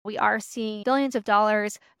We are seeing billions of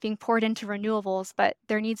dollars being poured into renewables, but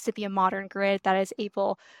there needs to be a modern grid that is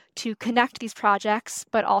able to connect these projects,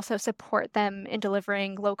 but also support them in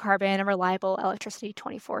delivering low carbon and reliable electricity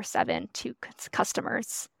 24/7 to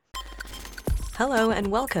customers. Hello and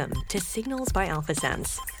welcome to Signals by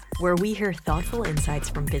AlphaSense, where we hear thoughtful insights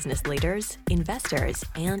from business leaders, investors,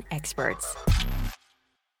 and experts.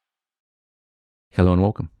 Hello and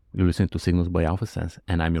welcome. You're listening to Signals by AlphaSense,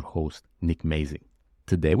 and I'm your host, Nick Mazing.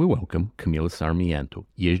 Today we welcome Camila Sarmiento,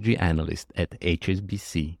 ESG Analyst at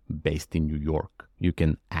HSBC, based in New York. You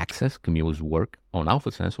can access Camila's work on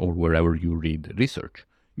AlphaSense or wherever you read research.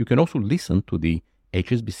 You can also listen to the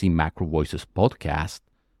HSBC Macro Voices podcast.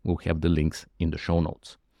 We'll have the links in the show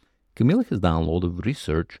notes. Camila has done a lot of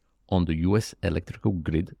research on the U.S. electrical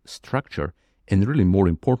grid structure and really more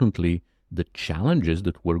importantly, the challenges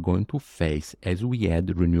that we're going to face as we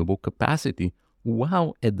add renewable capacity,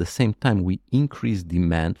 while at the same time we increase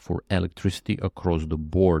demand for electricity across the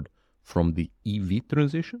board, from the EV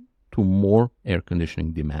transition to more air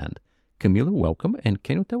conditioning demand. Camila, welcome, and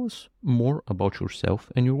can you tell us more about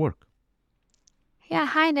yourself and your work? Yeah,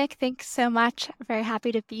 hi, Nick. Thanks so much. Very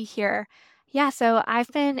happy to be here. So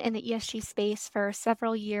I've been in the ESG space for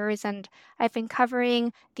several years, and I've been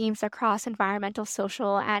covering themes across environmental,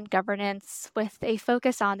 social, and governance with a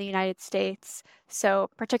focus on the United States. So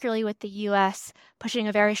particularly with the U.S. pushing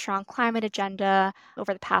a very strong climate agenda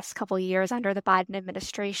over the past couple of years under the Biden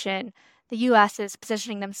administration. The U.S. is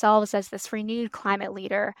positioning themselves as this renewed climate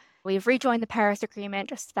leader. We've rejoined the Paris Agreement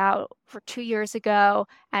just about for 2 years ago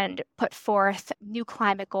and put forth new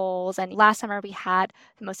climate goals. And last summer, we had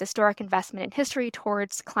the most historic investment in history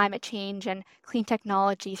towards climate change and clean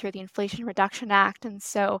technology through the Inflation Reduction Act. And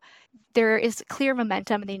so there is clear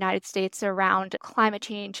momentum in the United States around climate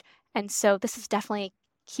change. And so this is definitely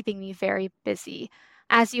keeping me very busy.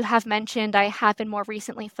 As you have mentioned, I have been more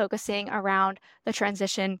recently focusing around the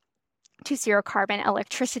transition to zero carbon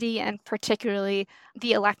electricity, and particularly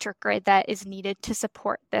the electric grid that is needed to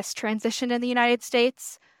support this transition in the United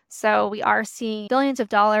States. So we are seeing billions of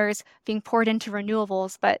dollars being poured into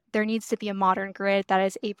renewables, but there needs to be a modern grid that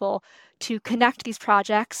is able to connect these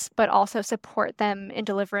projects, but also support them in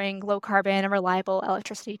delivering low carbon and reliable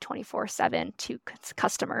electricity 24/7 to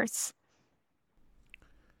customers.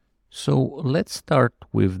 So let's start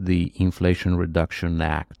with the Inflation Reduction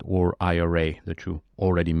Act, or IRA, that you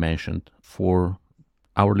already mentioned. For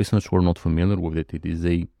our listeners who are not familiar with it, it is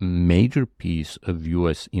a major piece of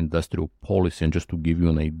U.S. industrial policy. And just to give you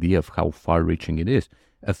an idea of how far-reaching it is,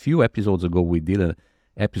 a few episodes ago we did an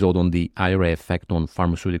episode on the IRA effect on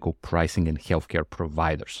pharmaceutical pricing and healthcare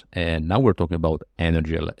providers. And now we're talking about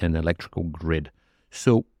energy and electrical grid.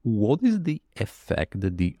 So what is the effect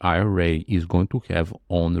that the IRA is going to have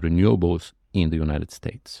on renewables in the United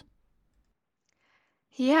States?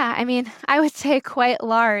 I would say quite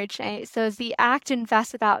large. So the act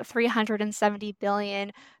invests about $370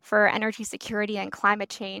 billion for energy security and climate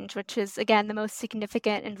change, which is, again, the most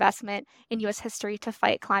significant investment in U.S. history to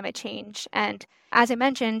fight climate change. And as I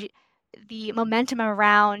mentioned, the momentum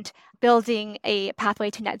around building a pathway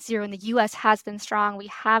to net zero in the U.S. has been strong. We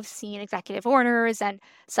have seen executive orders and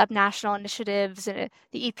subnational initiatives, and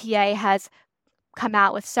the EPA has come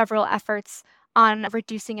out with several efforts on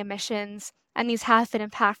reducing emissions, and these have been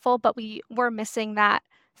impactful, but we were missing that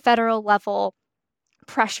federal level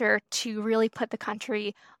pressure to really put the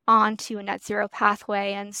country onto a net zero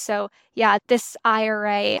pathway. And so, this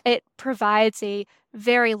IRA, it provides a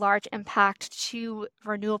very large impact to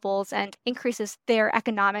renewables and increases their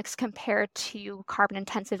economics compared to carbon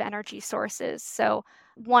intensive energy sources. So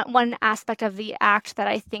one aspect of the act that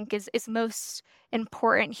I think is most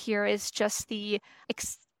important here is just the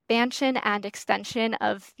expansion and extension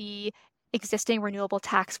of the existing renewable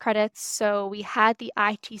tax credits. So we had the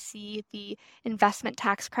ITC, the investment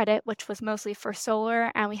tax credit, which was mostly for solar,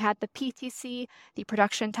 and we had the PTC, the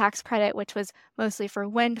production tax credit, which was mostly for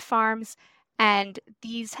wind farms. And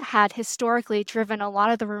these had historically driven a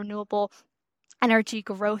lot of the renewable energy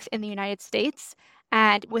growth in the United States.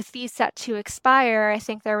 And with these set to expire, I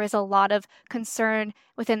think there was a lot of concern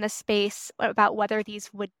within the space about whether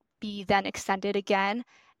these would be then extended again.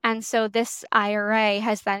 And so this IRA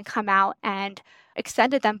has then come out and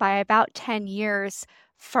extended them by about 10 years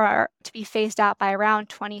to be phased out by around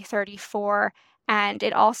 2034. And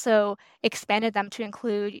it also expanded them to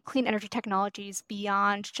include clean energy technologies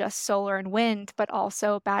beyond just solar and wind, but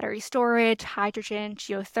also battery storage, hydrogen,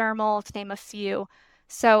 geothermal, to name a few.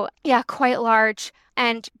 So quite large.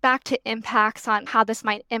 And back to impacts on how this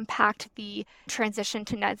might impact the transition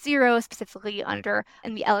to net zero, specifically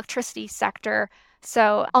in the electricity sector.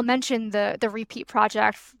 So I'll mention the repeat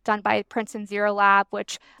project done by Princeton Zero Lab,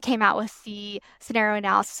 which came out with the scenario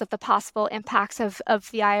analysis of the possible impacts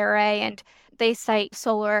of the IRA. And they cite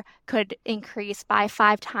solar could increase by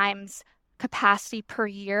 5 times capacity per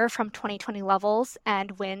year from 2020 levels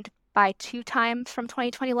and wind by 2 times from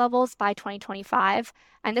 2020 levels by 2025.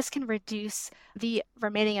 And this can reduce the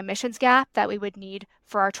remaining emissions gap that we would need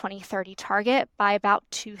for our 2030 target by about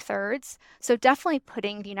 2/3. So definitely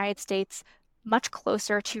putting the United States much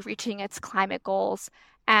closer to reaching its climate goals.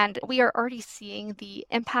 And we are already seeing the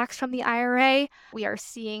impacts from the IRA. We are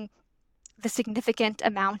seeing the significant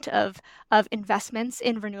amount of investments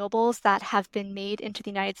in renewables that have been made into the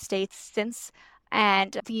United States since,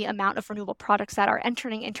 and the amount of renewable products that are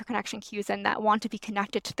entering interconnection queues and that want to be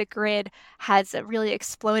connected to the grid has really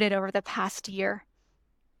exploded over the past year.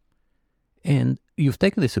 And you've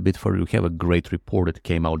taken this a bit further. You have a great report that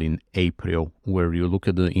came out in April where you look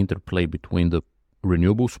at the interplay between the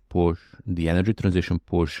renewables push, the energy transition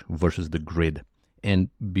push versus the grid. And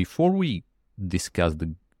before we discuss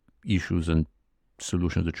the issues and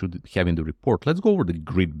solutions that you have in the report, let's go over the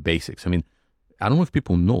grid basics. I mean, I don't know if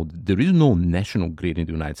people know, there is no national grid in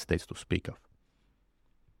the United States to speak of.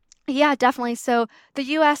 Yeah, definitely. So the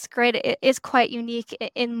US grid is quite unique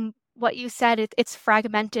in what you said. It's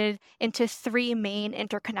fragmented into 3 main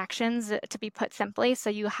interconnections, to be put simply. So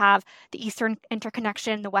you have the Eastern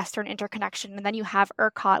interconnection, the Western interconnection, and then you have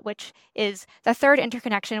ERCOT, which is the third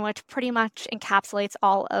interconnection, which pretty much encapsulates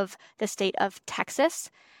all of the state of Texas.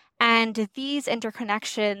 And these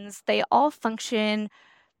interconnections, they all function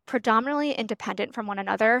predominantly independent from one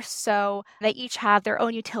another. So they each have their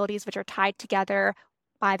own utilities, which are tied together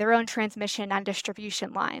by their own transmission and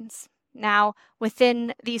distribution lines. Now,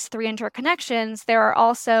 within these 3 interconnections, there are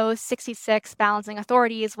also 66 balancing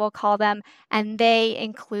authorities, we'll call them, and they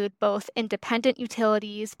include both independent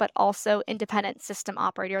utilities, but also independent system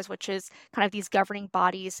operators, which is kind of these governing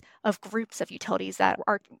bodies of groups of utilities that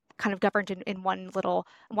are kind of governed in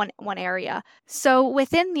one area. So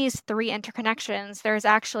within these 3 interconnections, there's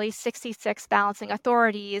actually 66 balancing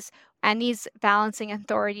authorities, and these balancing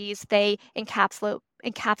authorities, they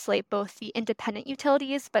encapsulate both the independent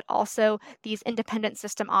utilities, but also these independent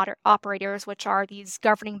system operators, which are these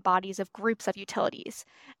governing bodies of groups of utilities.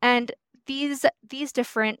 And these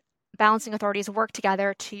different balancing authorities work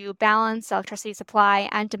together to balance electricity supply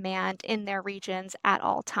and demand in their regions at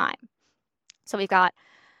all time. So we've got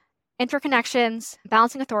interconnections,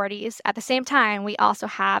 balancing authorities. At the same time, we also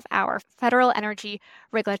have our Federal Energy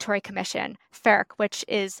Regulatory Commission, FERC,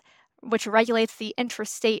 which regulates the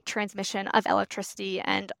intrastate transmission of electricity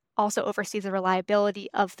and also oversees the reliability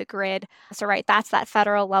of the grid. So, right, that's that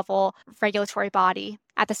federal level regulatory body.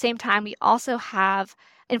 At the same time, we also have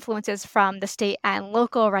influences from the state and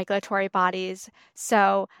local regulatory bodies.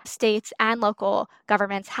 So states and local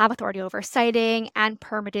governments have authority over siting and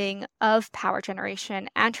permitting of power generation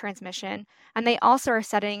and transmission. And they also are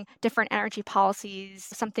setting different energy policies.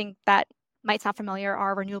 Something that might sound familiar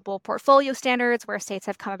are renewable portfolio standards, where states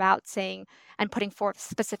have come about saying and putting forth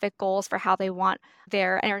specific goals for how they want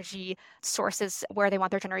their energy sources, where they want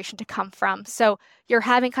their generation to come from. So you're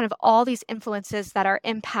having kind of all these influences that are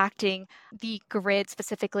impacting the grid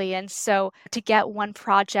specifically. And so to get one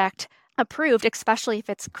project approved, especially if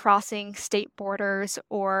it's crossing state borders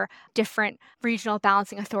or different regional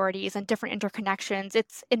balancing authorities and different interconnections,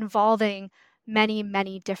 it's involving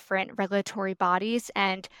many different regulatory bodies,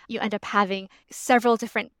 and you end up having several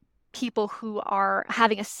different people who are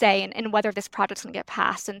having a say in whether this project's going to get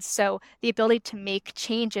passed. And so the ability to make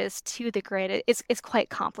changes to the grid is quite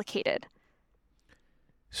complicated.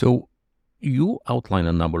 So you outline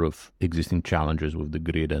a number of existing challenges with the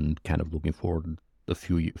grid and kind of looking forward a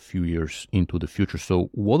few years into the future. So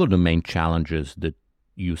what are the main challenges that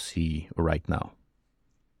you see right now?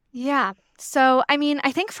 Yeah. So,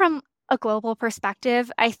 I think from a global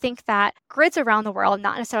perspective, I think that grids around the world,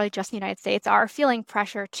 not necessarily just in the United States, are feeling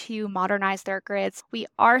pressure to modernize their grids. We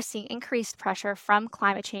are seeing increased pressure from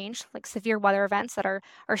climate change, like severe weather events that are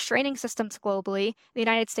straining systems globally. In the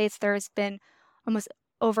United States, there's been almost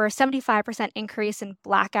over a 75% increase in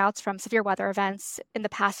blackouts from severe weather events in the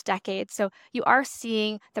past decade. So you are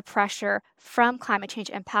seeing the pressure from climate change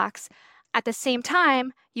impacts. At the same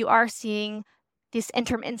time, you are seeing this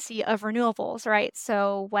intermittency of renewables, right?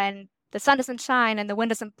 So when the sun doesn't shine and the wind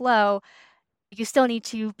doesn't blow, you still need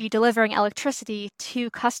to be delivering electricity to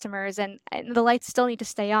customers, and the lights still need to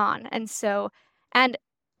stay on. And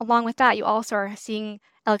along with that, you also are seeing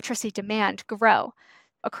electricity demand grow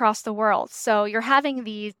across the world. So you're having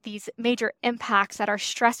these major impacts that are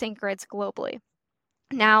stressing grids globally.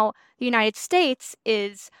 Now, the United States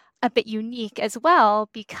is a bit unique as well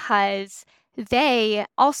because they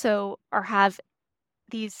also have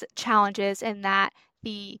these challenges in that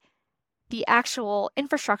the actual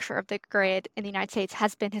infrastructure of the grid in the United States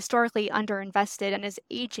has been historically underinvested and is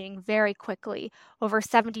aging very quickly. Over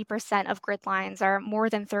 70% of grid lines are more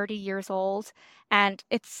than 30 years old, and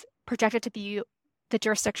it's projected to be the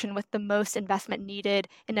jurisdiction with the most investment needed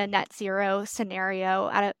in a net zero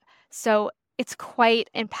scenario. So it's quite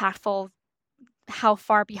impactful how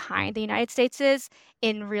far behind the United States is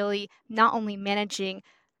in really not only managing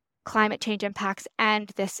climate change impacts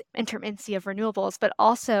and this intermittency of renewables, but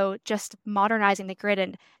also just modernizing the grid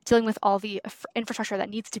and dealing with all the infrastructure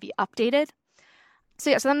that needs to be updated.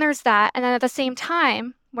 So then there's that. And then at the same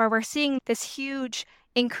time, where we're seeing this huge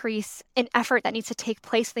increase in effort that needs to take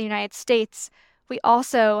place in the United States, we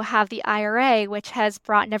also have the IRA, which has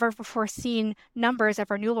brought never before seen numbers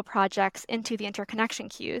of renewable projects into the interconnection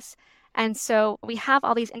queues. And so we have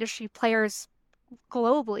all these industry players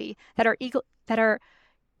globally that are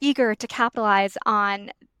eager to capitalize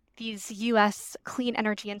on these U.S. clean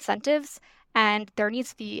energy incentives, and there needs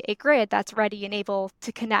to be a grid that's ready and able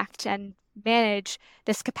to connect and manage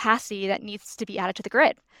this capacity that needs to be added to the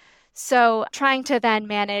grid. So trying to then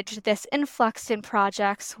manage this influx in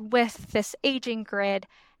projects with this aging grid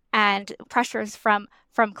and pressures from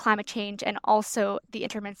climate change and also the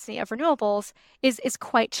intermittency of renewables is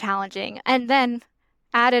quite challenging. And then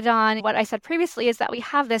added on what I said previously is that we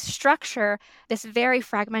have this structure, this very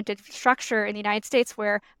fragmented structure in the United States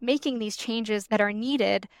where making these changes that are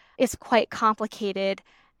needed is quite complicated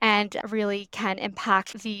and really can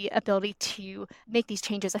impact the ability to make these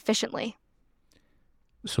changes efficiently.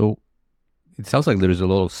 So it sounds like there's a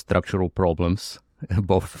lot of structural problems,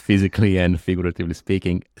 both physically and figuratively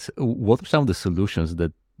speaking. So what are some of the solutions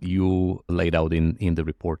that you laid out in the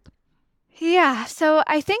report? Yeah, so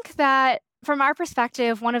I think that from our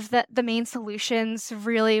perspective, one of the main solutions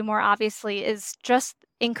really more obviously is just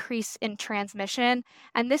increase in transmission.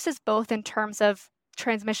 And this is both in terms of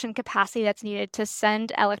transmission capacity that's needed to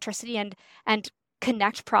send electricity and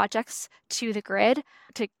connect projects to the grid,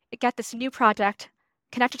 to get this new project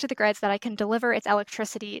connected to the grid so that I can deliver its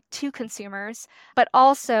electricity to consumers, but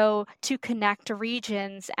also to connect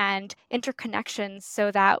regions and interconnections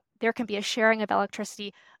so that there can be a sharing of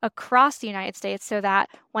electricity across the United States so that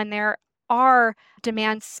when there are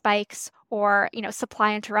demand spikes or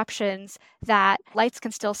supply interruptions, that lights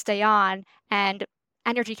can still stay on and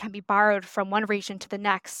energy can be borrowed from one region to the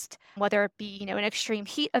next, whether it be an extreme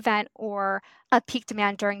heat event or a peak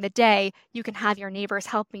demand during the day. You can have your neighbors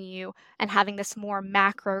helping you and having this more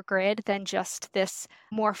macro grid than just this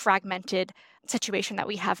more fragmented situation that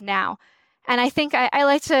we have now. And I think I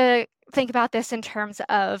like to think about this in terms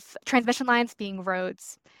of transmission lines being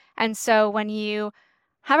roads. And so when you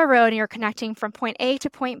have a road and you're connecting from point A to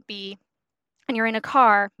point B and you're in a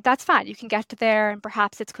car, that's fine. You can get to there and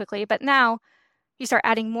perhaps it's quickly. But now you start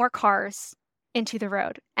adding more cars into the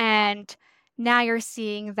road. And now you're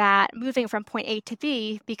seeing that moving from point A to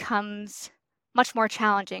B becomes much more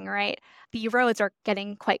challenging, right? The roads are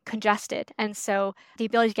getting quite congested. And so the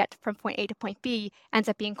ability to get from point A to point B ends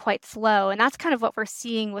up being quite slow. And that's kind of what we're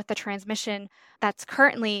seeing with the transmission that's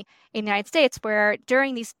currently in the United States, where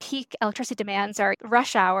during these peak electricity demands or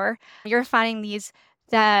rush hour, you're finding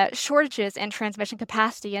the shortages in transmission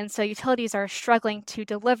capacity. And so utilities are struggling to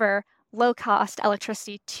deliver low-cost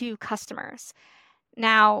electricity to customers.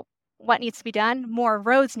 Now, what needs to be done? More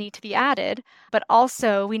roads need to be added, but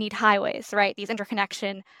also we need highways, right? These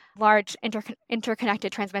large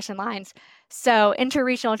interconnected transmission lines. So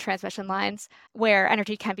interregional transmission lines where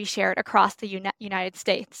energy can be shared across the United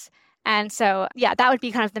States. And so, yeah, that would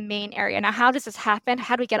be kind of the main area. Now, how does this happen?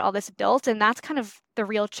 How do we get all this built? And that's kind of the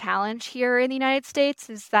real challenge here in the United States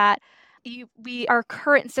is that our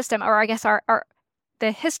current system, or I guess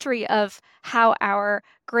the history of how our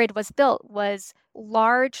grid was built was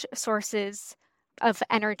large sources of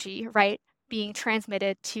energy, right, being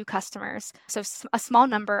transmitted to customers. So a small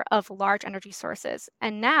number of large energy sources.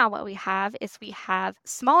 And now what we have is we have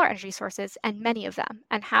smaller energy sources and many of them,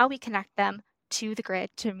 and how we connect them to the grid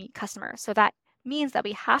to meet customers. So that means that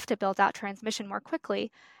we have to build out transmission more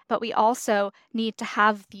quickly, but we also need to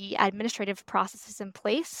have the administrative processes in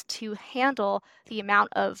place to handle the amount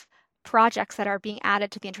of projects that are being added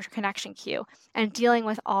to the interconnection queue and dealing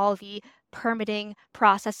with all the permitting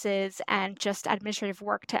processes and just administrative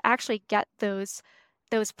work to actually get those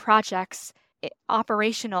projects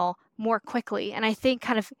operational more quickly. And I think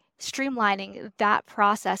kind of streamlining that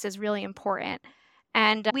process is really important.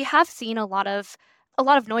 And we have seen a lot of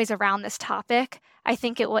noise around this topic. I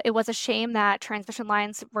think it was a shame that transmission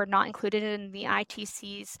lines were not included in the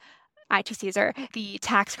ITC's ITCs are the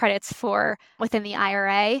tax credits for within the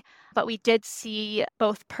IRA. But we did see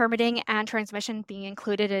both permitting and transmission being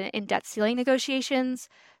included in debt ceiling negotiations.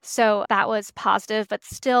 So that was positive, but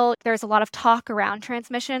still there's a lot of talk around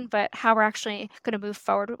transmission, but how we're actually going to move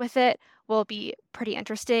forward with it will be pretty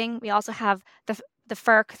interesting. We also have the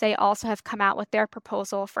FERC, they also have come out with their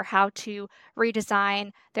proposal for how to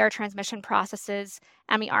redesign their transmission processes.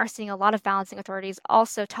 And we are seeing a lot of balancing authorities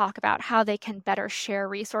also talk about how they can better share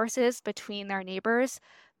resources between their neighbors.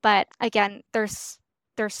 But again, there's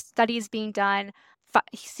studies being done.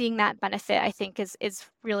 Seeing that benefit, I think, is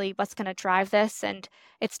really what's going to drive this. And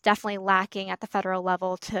it's definitely lacking at the federal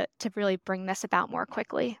level to really bring this about more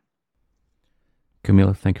quickly.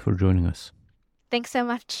 Camila, thank you for joining us. Thanks so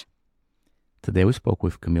much. Today we spoke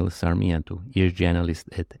with Camila Sarmiento, ESG Analyst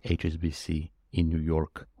at HSBC in New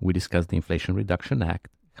York. We discussed the Inflation Reduction Act,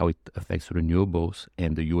 how it affects renewables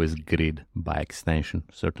and the U.S. grid by extension.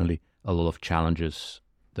 Certainly a lot of challenges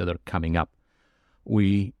that are coming up.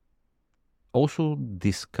 We also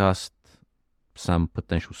discussed some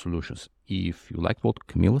potential solutions. If you liked what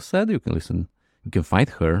Camila said, you can find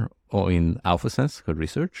her in AlphaSense, her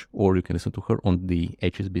research, or you can listen to her on the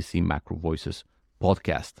HSBC Macro Voices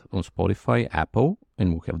podcast on Spotify, Apple,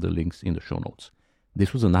 and we'll have the links in the show notes.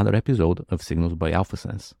 This was another episode of Signals by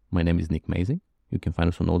AlphaSense. My name is Nick Mazing. You can find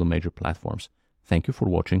us on all the major platforms. Thank you for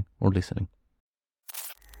watching or listening.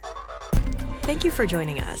 Thank you for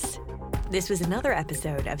joining us. This was another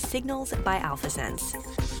episode of Signals by AlphaSense.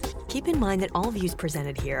 Keep in mind that all views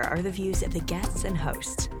presented here are the views of the guests and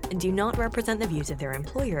hosts and do not represent the views of their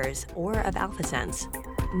employers or of AlphaSense.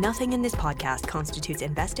 Nothing in this podcast constitutes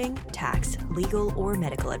investing, tax, legal, or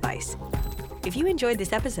medical advice. If you enjoyed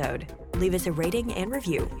this episode, leave us a rating and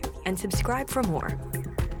review, and subscribe for more.